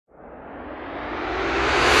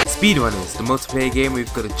SpeedRunners, the multiplayer game where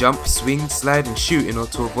you've got to jump, swing, slide and shoot in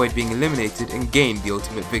order to avoid being eliminated and gain the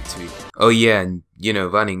ultimate victory. Oh yeah, and you know,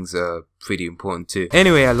 running's pretty important too.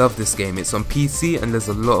 Anyway, I love this game. It's on PC and there's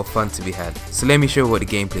a lot of fun to be had. So let me show you what the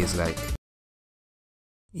gameplay is like.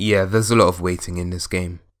 Yeah, there's a lot of waiting in this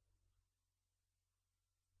game.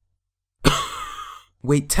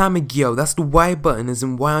 Wait, Tamagyo, that's the Y button as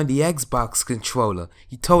in Y on the Xbox controller.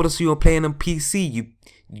 You told us you were playing on PC,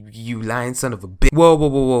 you lying son of a bitch.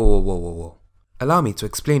 Whoa. Allow me to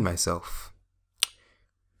explain myself.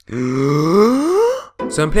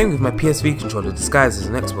 So I'm playing with my PSV controller disguised as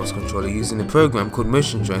an Xbox controller using a program called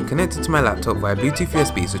Motion Join connected to my laptop via Bluetooth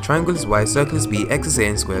USB, so triangle is Y, circle is B, X is A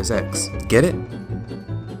and square is X. Get it?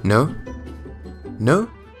 No? No?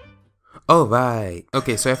 Alright.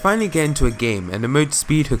 Okay, so I finally get into a game and the mode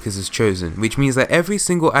Speed Hookers is chosen, which means that every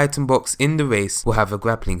single item box in the race will have a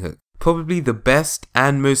grappling hook. Probably the best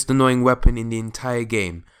and most annoying weapon in the entire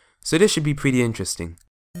game, so this should be pretty interesting.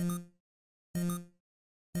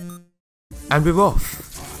 And we're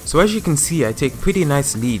off. So as you can see, I take a pretty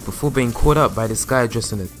nice lead before being caught up by this guy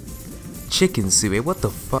dressed in a chicken suit. Wait, what the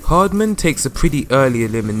fuck? Hardman takes a pretty early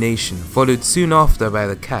elimination, followed soon after by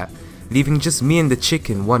the cat, leaving just me and the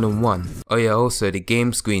chicken one-on-one. Oh yeah, also the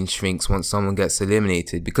game screen shrinks once someone gets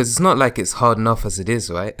eliminated, because it's not like it's hard enough as it is,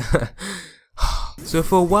 right? So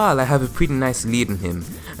for a while I have a pretty nice lead on him,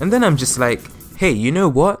 and then I'm just like, hey, you know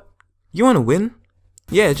what? You wanna win?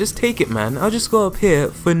 Yeah, just take it, man. I'll just go up here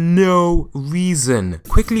for no reason.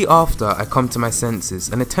 Quickly after, I come to my senses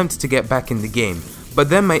and attempt to get back in the game, but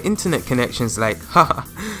then my internet connection's like, haha,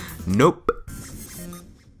 nope.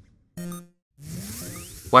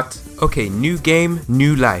 What? Okay, new game,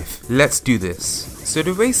 new life. Let's do this. So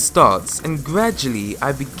the race starts and gradually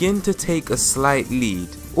I begin to take a slight lead.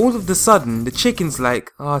 All of a sudden, the chicken's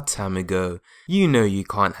like, ah, Tamago, you know you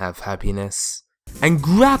can't have happiness, and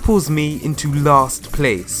grapples me into last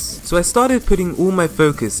place. So I started putting all my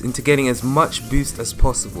focus into getting as much boost as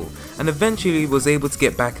possible and eventually was able to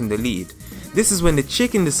get back in the lead. This is when the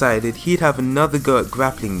chicken decided he'd have another go at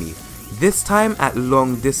grappling me, this time at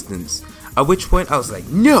long distance, at which point I was like,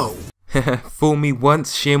 no! Fool me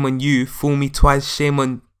once, shame on you. Fool me twice, shame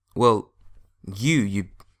on, well, you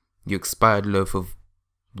expired loaf of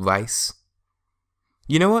rice.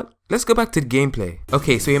 You know what? Let's go back to the gameplay.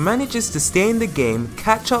 Okay, so he manages to stay in the game,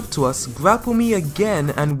 catch up to us, grapple me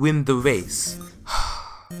again and win the race.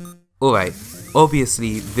 Alright,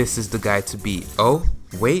 obviously this is the guy to beat. Oh,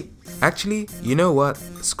 wait, actually, you know what?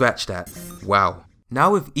 Scratch that. Wow.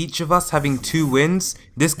 Now with each of us having 2 wins,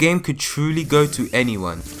 this game could truly go to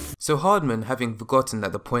anyone. So Hardman, having forgotten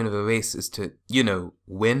that the point of a race is to, you know,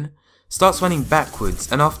 win, starts running backwards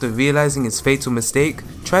and after realizing his fatal mistake,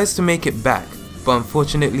 tries to make it back, but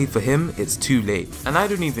unfortunately for him, it's too late. And I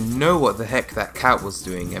don't even know what the heck that cat was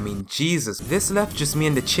doing. I mean, Jesus, this left just me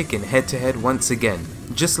and the chicken head to head once again,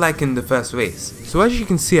 just like in the first race. So as you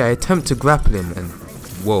can see, I attempt to grapple him and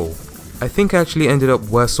whoa, I think I actually ended up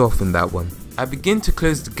worse off in that one. I begin to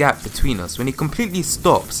close the gap between us when he completely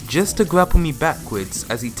stops just to grapple me backwards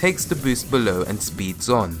as he takes the boost below and speeds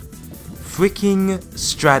on. Freaking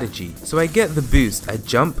strategy. So I get the boost, I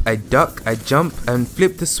jump, I duck, I jump and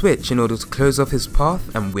flip the switch in order to close off his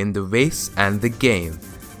path and win the race and the game.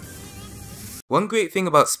 One great thing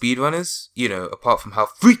about SpeedRunners, you know, apart from how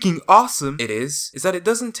freaking awesome it is that it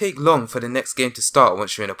doesn't take long for the next game to start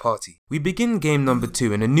once you're in a party. We begin game number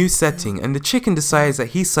 2 in a new setting and the chicken decides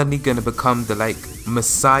that he's suddenly gonna become the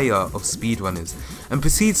messiah of SpeedRunners and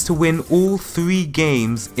proceeds to win all 3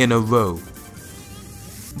 games in a row.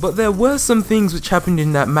 But there were some things which happened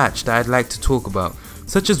in that match that I'd like to talk about,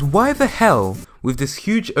 such as why the hell, with this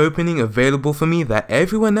huge opening available for me that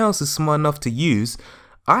everyone else is smart enough to use,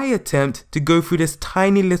 I attempt to go through this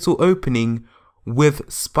tiny little opening with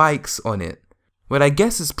spikes on it. Well, I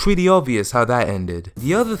guess it's pretty obvious how that ended.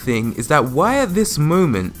 The other thing is that why at this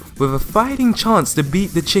moment, with a fighting chance to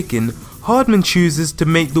beat the chicken, Hardman chooses to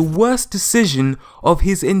make the worst decision of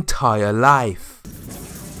his entire life.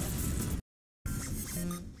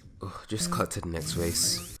 Just cut to the next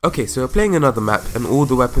race. Okay, so we're playing another map and all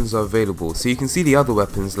the weapons are available, so you can see the other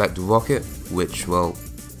weapons like the rocket, which, well,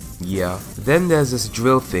 yeah. Then there's this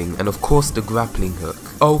drill thing and of course the grappling hook.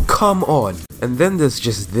 Oh, come on! And then there's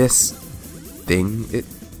just this thing.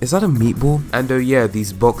 Is that a meatball? And oh yeah,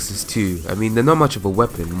 these boxes too. I mean, they're not much of a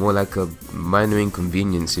weapon, more like a minor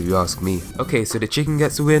inconvenience if you ask me. Okay, so the chicken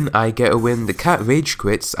gets a win, I get a win, the cat rage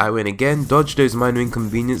quits, I win again, dodge those minor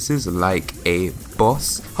inconveniences like a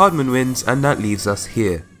boss. Hardman wins and that leaves us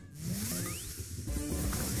here.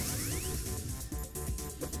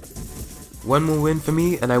 One more win for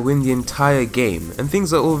me and I win the entire game, and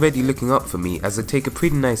things are already looking up for me as I take a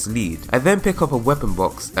pretty nice lead. I then pick up a weapon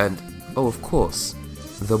box and, oh of course,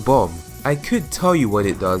 the bomb. I could tell you what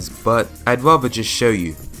it does, but I'd rather just show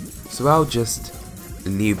you. So I'll just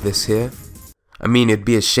leave this here. I mean, it'd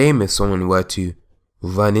be a shame if someone were to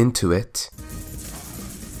run into it.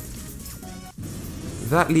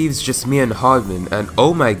 That leaves just me and Hardman, and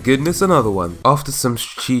oh my goodness, another one. After some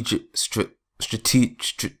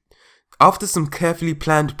after some carefully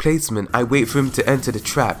planned placement, I wait for him to enter the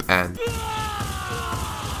trap and...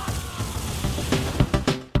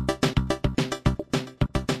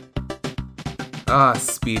 Ah,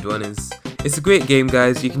 SpeedRunners. It's a great game,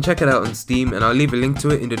 guys. You can check it out on Steam and I'll leave a link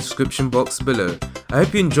to it in the description box below. I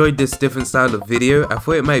hope you enjoyed this different style of video. I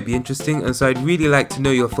thought it might be interesting, and so I'd really like to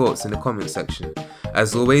know your thoughts in the comment section.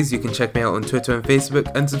 As always, you can check me out on Twitter and Facebook,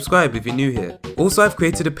 and subscribe if you're new here. Also, I've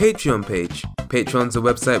created a Patreon page. Patreon's a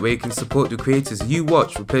website where you can support the creators you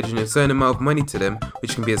watch for pledging a certain amount of money to them,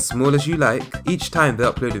 which can be as small as you like, each time they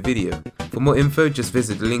upload a video. For more info, just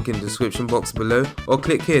visit the link in the description box below, or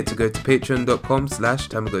click here to go to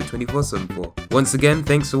patreon.com/tamago247. Once again,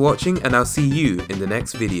 thanks for watching, and I'll see you in the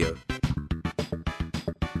next video.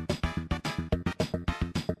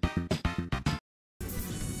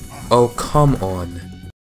 Oh, come on.